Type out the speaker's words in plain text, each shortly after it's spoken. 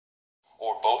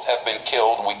both have been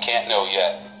killed, we can't know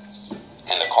yet.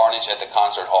 And the carnage at the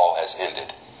concert hall has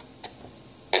ended.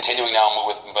 Continuing now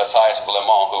with Matthias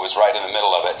Blemont, who was right in the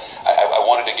middle of it. I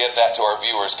wanted to get that to our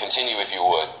viewers. Continue if you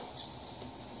would.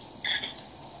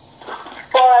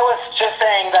 Well, I was just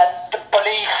saying that the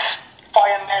police,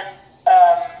 firemen,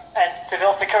 and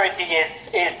civil security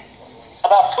is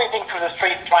about sweeping through the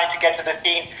streets trying to get to the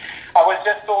scene. I was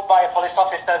just told by a police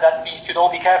officer that we should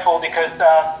all be careful because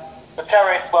the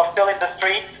terrorists were still in the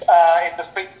streets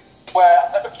where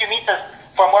a few meters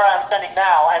from where I'm standing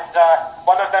now, and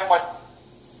one of them was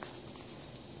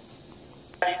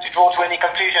ready to draw to any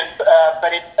conclusions,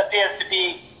 but it appears to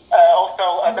be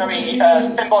also a very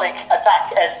symbolic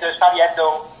attack, as the Charlie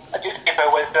Hebdo newspaper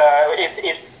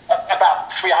is about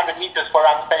 300 meters where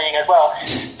I'm standing as well.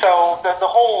 So the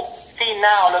whole scene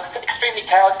now looks extremely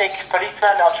chaotic.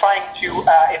 Policemen are trying to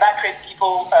evacuate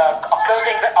people, are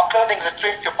closing the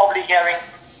streets. You're probably hearing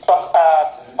some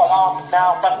alarms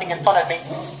now busting in front of me,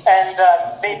 and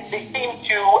they seem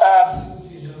to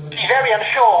be very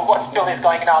unsure what still is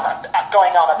going on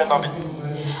at the moment.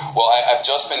 Well, I've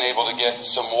just been able to get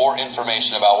some more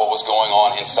information about what was going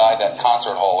on inside that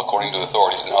concert hall, according to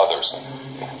authorities and others.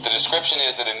 The description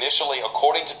is that initially,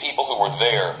 according to people who were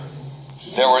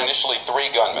there were initially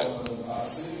 3 gunmen.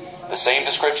 The same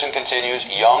description continues: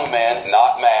 young men,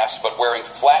 not masked, but wearing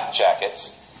flak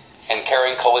jackets and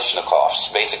carrying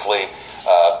Kalashnikovs, basically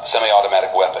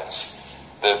semi-automatic weapons.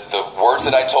 The words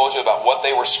that I told you about what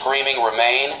they were screaming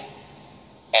remain,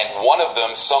 and one of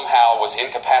them somehow was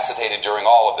incapacitated during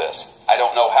all of this. I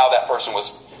don't know how that person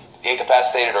was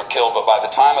incapacitated or killed, but by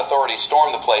the time authorities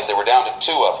stormed the place, they were down to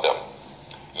 2 of them.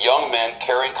 Young men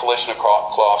carrying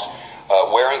Kalashnikovs,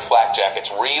 wearing flak jackets,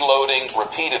 reloading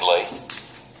repeatedly.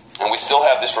 And we still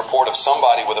have this report of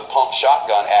somebody with a pump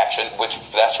shotgun action, which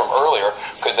that's from earlier.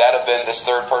 Could that have been this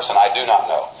third person? I do not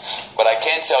know. But I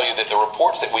can tell you that the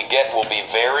reports that we get will be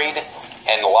varied,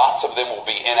 and lots of them will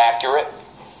be inaccurate.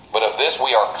 But of this,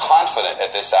 we are confident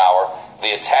at this hour.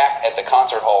 The attack at the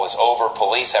concert hall is over.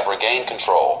 Police have regained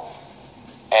control.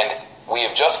 And we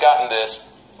have just gotten this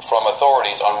from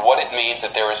authorities on what it means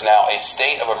that there is now a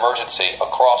state of emergency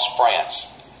across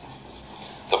France.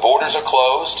 The borders are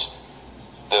closed.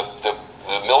 The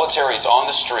military is on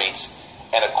the streets.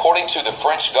 And according to the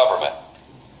French government,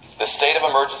 the state of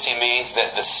emergency means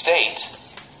that the state,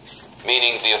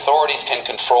 meaning the authorities, can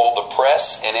control the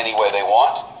press in any way they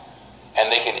want,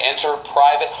 and they can enter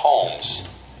private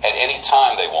homes at any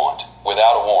time they want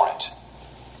without a warrant.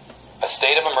 A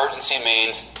state of emergency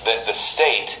means that the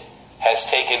state has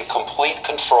taken complete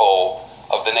control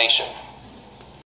of the nation.